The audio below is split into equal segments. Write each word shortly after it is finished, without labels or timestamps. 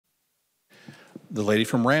The lady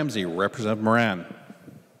from Ramsey, Representative Moran.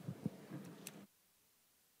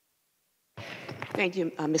 Thank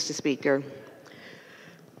you, Mr. Speaker.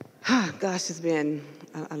 Gosh, there's been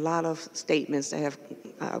a lot of statements that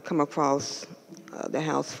have come across the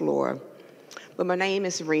House floor. But my name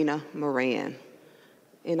is Rena Moran,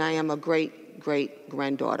 and I am a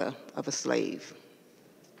great-great-granddaughter of a slave.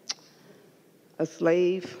 A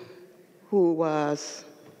slave who was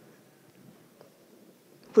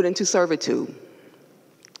put into servitude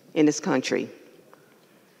in this country,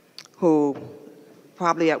 who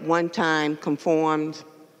probably at one time conformed,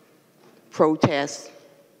 protested,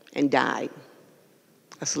 and died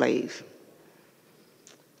a slave.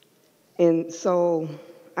 And so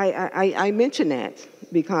I mention that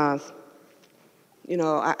because, you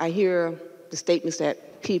know, I hear the statements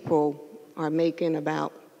that people are making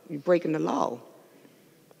about breaking the law,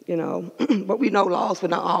 you know, but we know laws will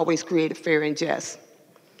not always create fair and just.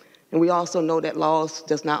 And we also know that laws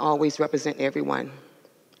does not always represent everyone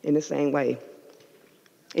in the same way.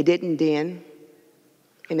 It didn't then,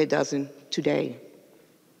 and it doesn't today.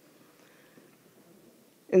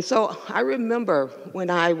 And so I remember when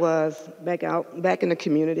I was back in the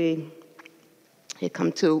community, had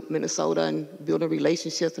come to Minnesota and building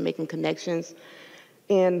relationships and making connections,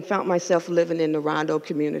 and found myself living in the Rondo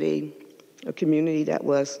community, a community that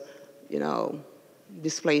was, you know,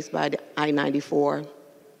 displaced by the I-94,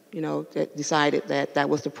 you know, that decided that that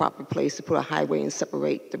was the proper place to put a highway and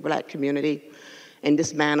separate the Black community and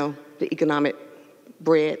dismantle the economic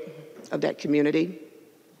bread of that community.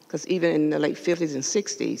 Because even in the late 50s and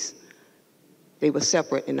 60s, they were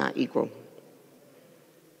separate and not equal.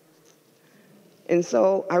 And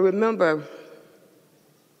so I remember,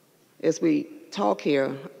 as we talk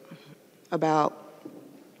here about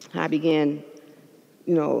how I began,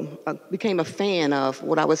 you know, became a fan of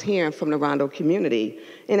what I was hearing from the Rondo community.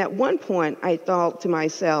 And at one point, I thought to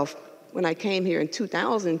myself, when I came here in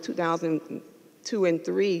 2000, 2002 and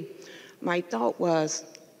 3, my thought was,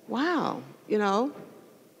 wow, you know,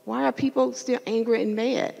 why are people still angry and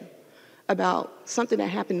mad about something that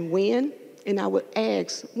happened when? And I would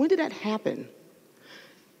ask, when did that happen?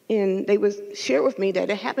 And they would share with me that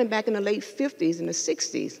it happened back in the late 50s and the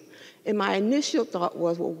 60s. And my initial thought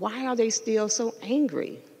was, well, why are they still so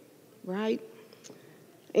angry, right?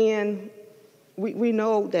 And we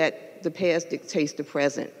know that the past dictates the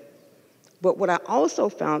present. But what I also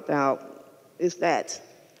found out is that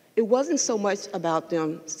it wasn't so much about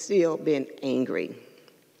them still being angry.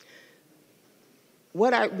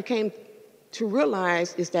 What I became to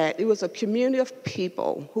realize is that it was a community of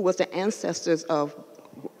people who was the ancestors of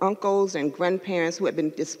uncles and grandparents who had been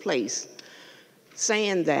displaced,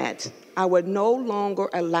 saying that I would no longer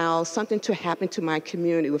allow something to happen to my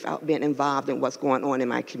community without being involved in what's going on in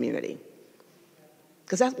my community.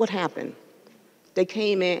 Because that's what happened. They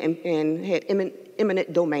came in and had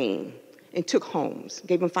eminent domain and took homes,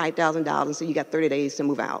 gave them $5,000 and said, you got 30 days to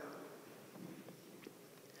move out.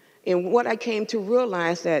 And what I came to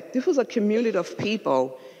realize that this was a community of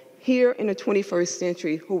people here in the 21st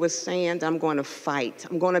century who was saying, I'm going to fight.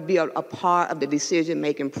 I'm going to be a part of the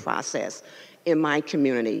decision-making process in my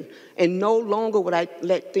community. And no longer would I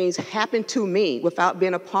let things happen to me without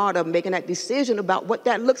being a part of making that decision about what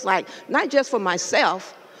that looks like, not just for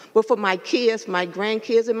myself, but for my kids, my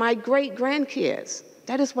grandkids, and my great-grandkids.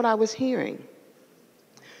 That is what I was hearing.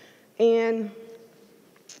 And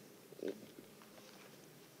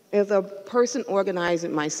as a person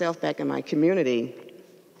organizing myself back in my community,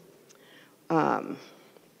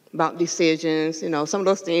 about decisions, you know, some of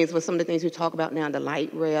those things were some of the things we talk about now, the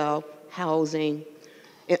light rail, housing,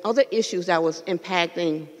 and other issues that was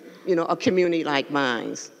impacting, you know, a community like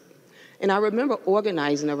mine. And I remember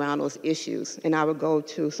organizing around those issues, and I would go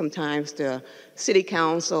to sometimes the city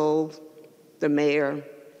council, the mayor,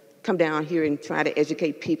 come down here and try to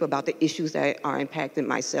educate people about the issues that are impacting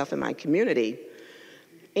myself and my community.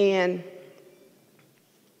 And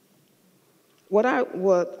what I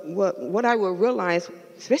would realize,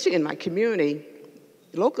 especially in my community,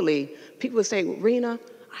 locally, people would say, Rena,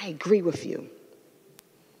 I agree with you.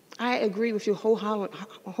 I agree with you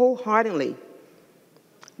wholeheartedly.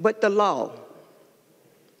 But the law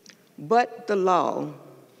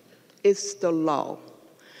is the law.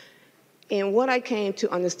 And what I came to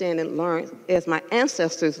understand and learn, as my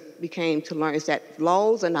ancestors became to learn, is that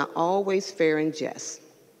laws are not always fair and just.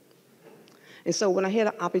 And so when I had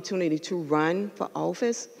an opportunity to run for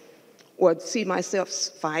office or see myself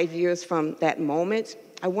 5 years from that moment,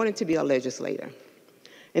 I wanted to be a legislator.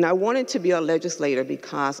 And I wanted to be a legislator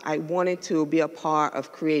because I wanted to be a part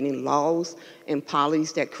of creating laws and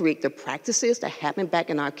policies that create the practices that happen back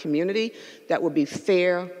in our community that would be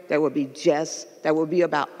fair, that would be just, that would be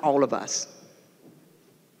about all of us.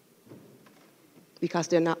 Because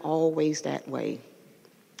they're not always that way.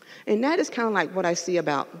 And that is kind of like what I see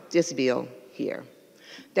about this bill here.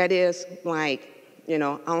 That is like, I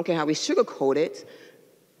don't care how we sugarcoat it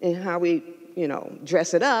and how we,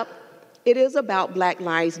 dress it up, it is about Black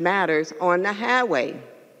Lives Matters on the highway.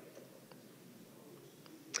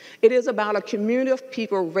 It is about a community of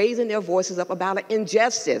people raising their voices up about an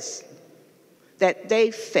injustice that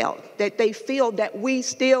they felt, that they feel, that we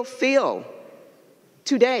still feel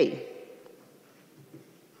today.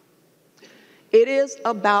 It is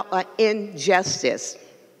about an injustice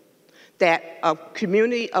that a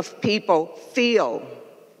community of people feel.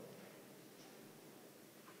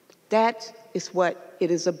 That is what it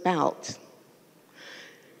is about.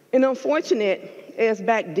 And unfortunate is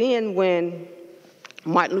back then when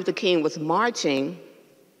Martin Luther King was marching,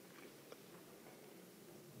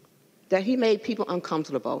 that he made people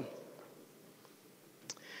uncomfortable.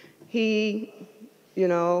 He,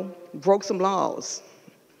 broke some laws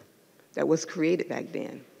that was created back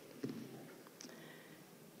then.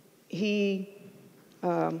 He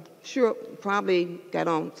sure probably got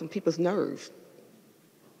on some people's nerves.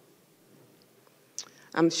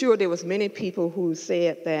 I'm sure there was many people who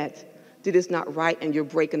said that this is not right and you're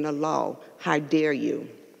breaking the law. How dare you?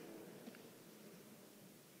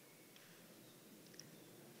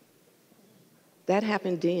 That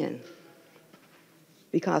happened then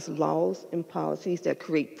because laws and policies that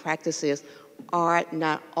create practices are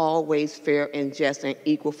not always fair and just and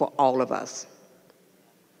equal for all of us,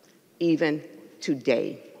 even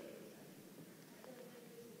today.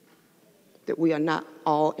 That we are not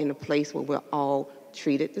all in a place where we're all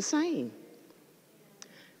treated the same.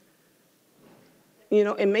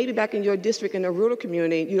 And maybe back in your district in the rural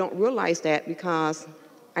community, you don't realize that because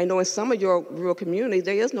I know in some of your rural communities,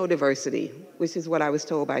 there is no diversity, which is what I was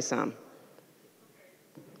told by some.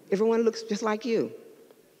 Everyone looks just like you.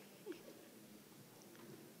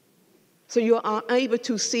 So you're unable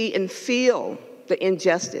to see and feel the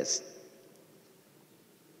injustice.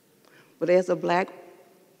 But as a Black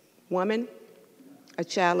woman, a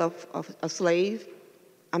child of a slave,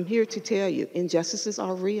 I'm here to tell you, injustices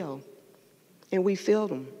are real, and we feel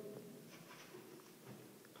them.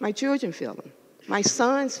 My children feel them. My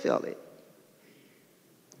sons feel it.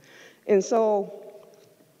 And so,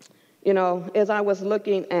 as I was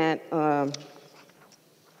looking at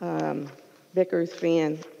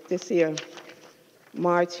Becker-Finn, this here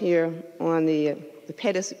march here on the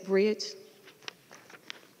Pettus Bridge,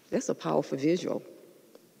 that's a powerful visual.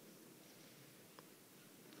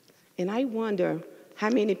 And I wonder how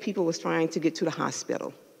many people was trying to get to the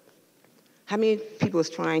hospital, how many people was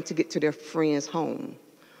trying to get to their friend's home,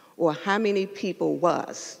 or how many people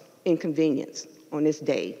was Inconvenience on this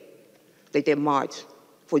day that they marched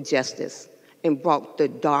for justice and brought the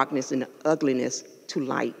darkness and the ugliness to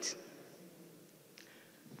light.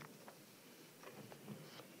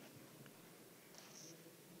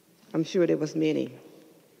 I'm sure there was many,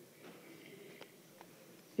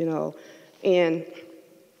 and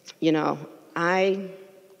I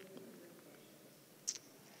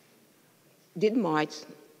didn't march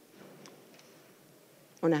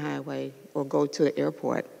on the highway or go to the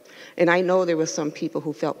airport. And I know there were some people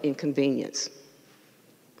who felt inconvenience.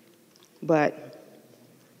 But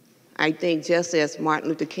I think just as Martin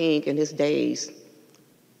Luther King in his days,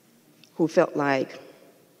 who felt like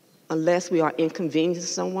unless we are inconveniencing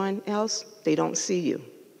someone else, they don't see you.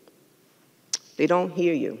 They don't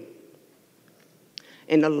hear you.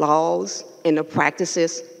 And the laws and the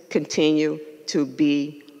practices continue to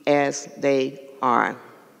be as they are.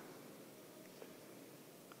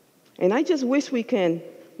 And I just wish we could,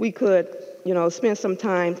 spend some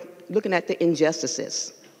time looking at the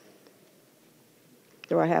injustices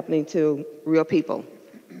that are happening to real people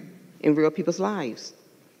in real people's lives.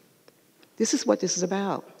 This is what this is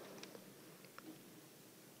about.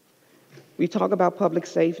 We talk about public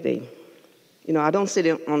safety. I don't sit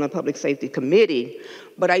on a public safety committee,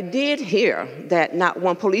 but I did hear that not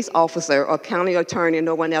one police officer or county attorney or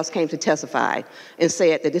no one else came to testify and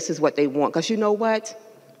said that this is what they want. Because you know what?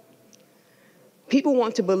 People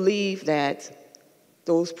want to believe that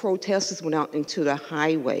those protesters went out into the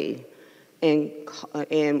highway and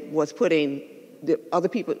was putting the other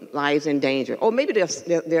people's lives in danger, or maybe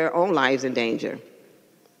their own lives in danger.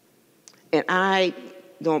 And I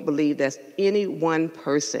don't believe that any one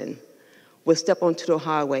person will step onto the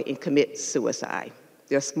highway and commit suicide.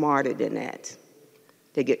 They're smarter than that.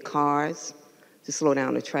 They get cars, to slow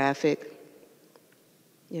down the traffic,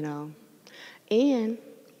 you know. And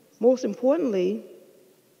most importantly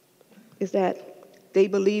is that they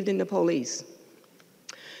believed in the police.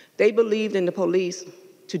 They believed in the police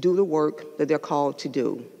to do the work that they're called to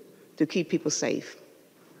do, to keep people safe.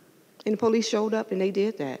 And the police showed up and they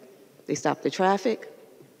did that. They stopped the traffic.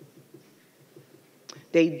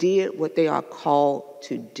 They did what they are called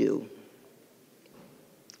to do.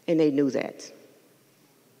 And they knew that.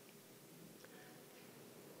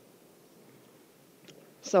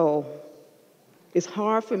 So it's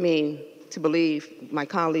hard for me to believe my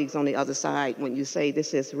colleagues on the other side when you say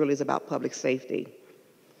this really is about public safety.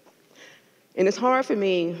 And it's hard for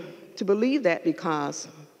me to believe that because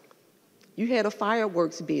you had a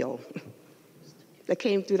fireworks bill that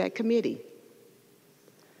came through that committee.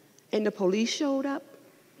 And the police showed up.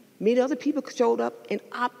 Many other people showed up in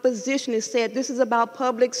opposition and said, this is about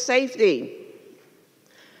public safety.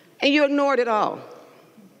 And you ignored it all.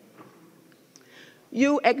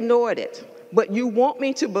 You ignored it. But you want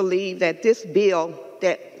me to believe that this bill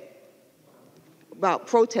about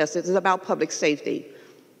protesters is about public safety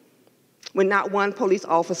when not one police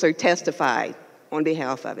officer testified on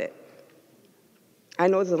behalf of it. I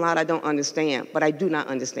know there's a lot I don't understand, but I do not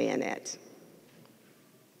understand that.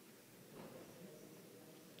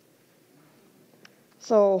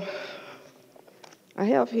 So I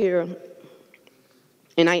have here,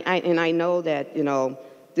 and I know that, you know,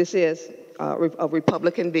 this is a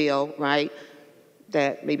Republican bill, right?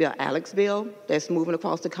 That maybe an Alex bill that's moving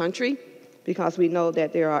across the country, because we know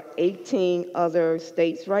that there are 18 other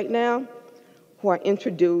states right now who are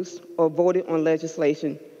introduced or voted on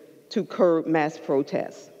legislation to curb mass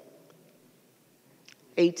protests.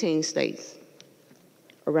 18 states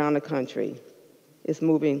around the country is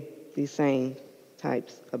moving these same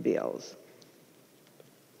types of bills.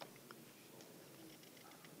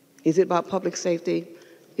 Is it about public safety?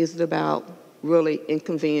 Is it about really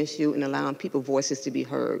inconvenience you and allowing people's voices to be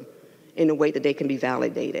heard in a way that they can be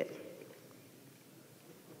validated?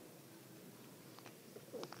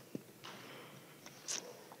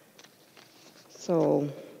 So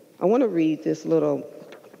I want to read this little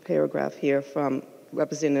paragraph here from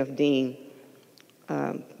Representative Dean,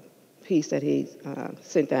 piece that he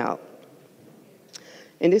sent out.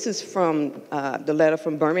 And this is from the letter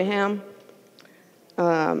from Birmingham.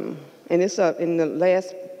 And it's in the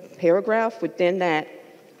last paragraph within that,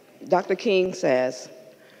 Dr. King says,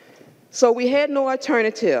 so we had no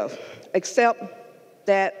alternative except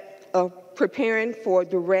that of preparing for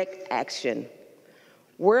direct action,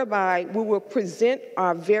 whereby we will present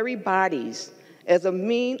our very bodies as a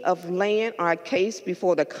means of laying our case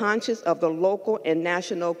before the conscience of the local and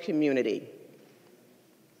national community.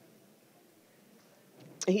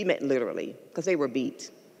 And he meant literally, because they were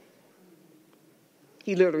beat.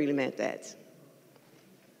 He literally meant that.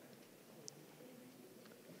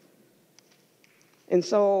 And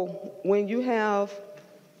so when you have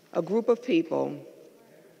a group of people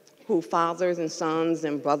who fathers and sons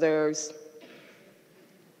and brothers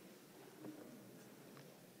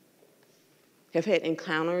have had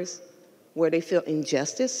encounters where they feel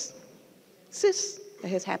injustice that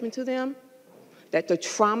has happened to them, that the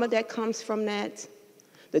trauma that comes from that,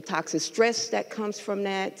 the toxic stress that comes from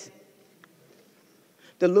that,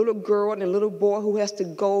 the little girl and the little boy who has to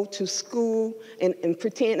go to school and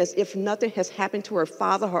pretend as if nothing has happened to her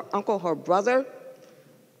father, her uncle, her brother,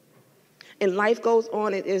 and life goes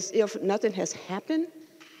on as if nothing has happened,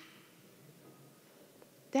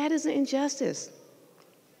 that is an injustice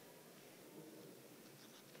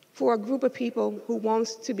for a group of people who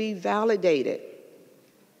wants to be validated.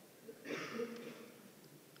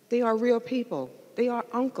 They are real people. They are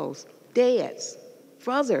uncles, dads,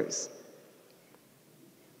 brothers.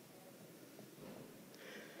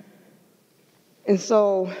 And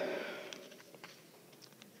so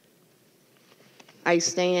I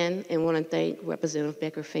stand and want to thank Representative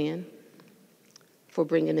Becker-Finn for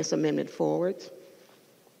bringing this amendment forward,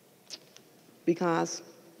 because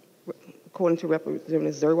according to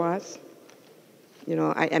Representative Zerwas, you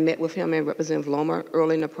know, I met with him and Representative Omar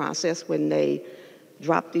early in the process when they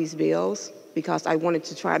dropped these bills, because I wanted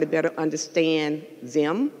to try to better understand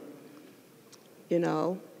them, you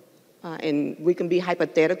know. And we can be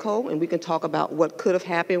hypothetical, and we can talk about what could have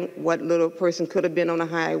happened, what little person could have been on the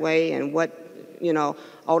highway, and what, you know,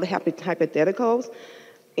 all the hypotheticals.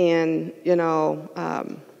 And, you know,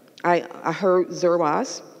 I heard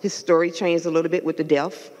Zerwas, his story changed a little bit with the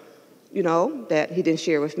death, you know, that he didn't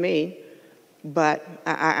share with me. But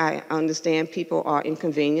I understand people are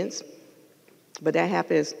inconvenienced. But that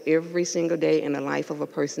happens every single day in the life of a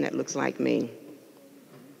person that looks like me.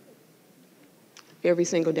 Every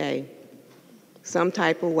single day. some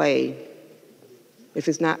type of way. If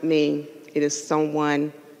it's not me, it is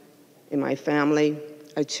someone in my family,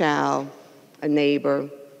 a child, a neighbor.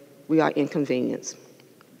 We are inconvenienced.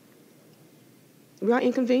 We are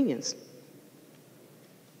inconvenienced.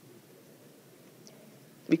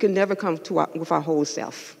 We can never come to with our whole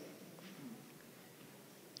self.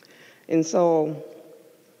 And so,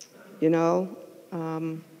 you know,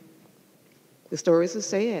 the stories are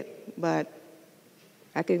sad, but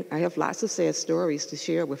I have lots of sad stories to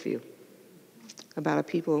share with you about our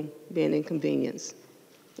people being inconvenienced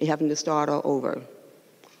and having to start all over,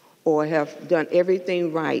 or have done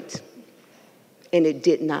everything right and it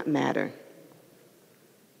did not matter.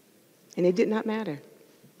 And it did not matter.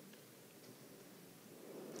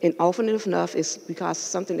 And often enough, it's because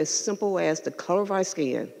something as simple as the color of our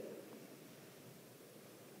skin.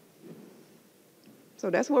 So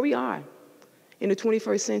that's where we are in the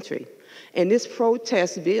 21st century. And this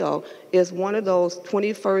protest bill is one of those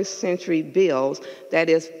 21st century bills that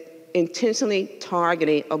is intentionally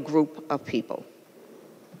targeting a group of people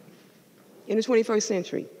in the 21st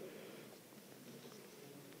century.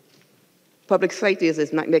 Public safety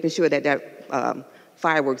is not making sure that that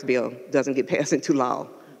fireworks bill doesn't get passed into law.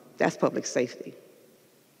 That's public safety.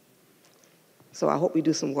 So I hope we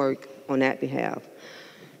do some work on that behalf.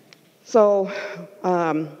 So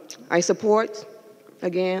I support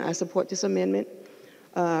this amendment.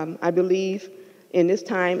 I believe in this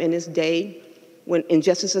time, in this day, when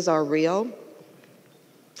injustices are real,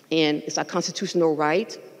 and it's our constitutional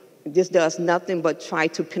right, this does nothing but try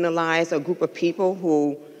to penalize a group of people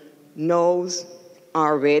who knows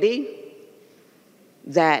already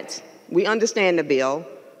that we understand the bill,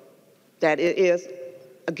 that it is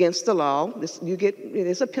against the law. It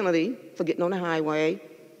is a penalty for getting on the highway,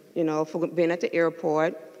 you know, for being at the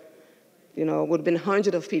airport. You know, would have been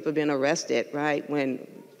hundreds of people being arrested, right, when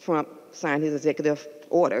Trump signed his executive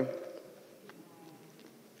order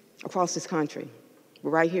across this country,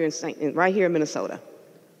 right here in Minnesota,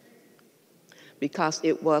 because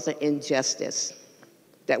it was an injustice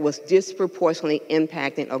that was disproportionately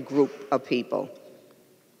impacting a group of people.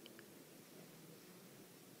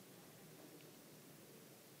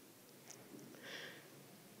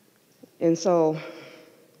 And so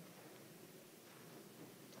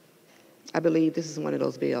I believe this is one of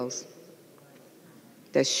those bills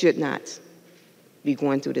that should not be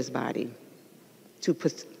going through this body to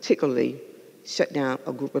particularly shut down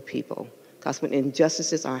a group of people. Because when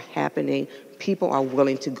injustices are happening, people are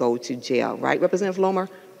willing to go to jail. Right, Representative Lomer?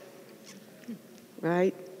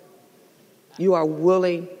 Right? You are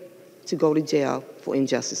willing to go to jail for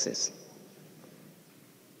injustices.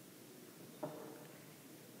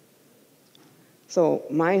 So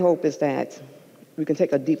my hope is that we can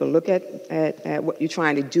take a deeper look at what you're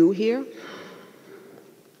trying to do here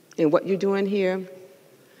and what you're doing here.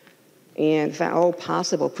 And if at all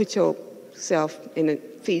possible, put yourself in the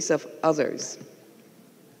feet of others.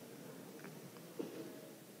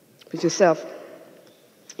 Put yourself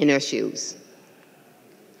in their shoes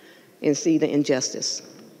and see the injustice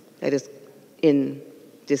that is in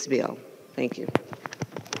this bill. Thank you.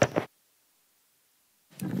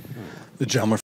 The gentleman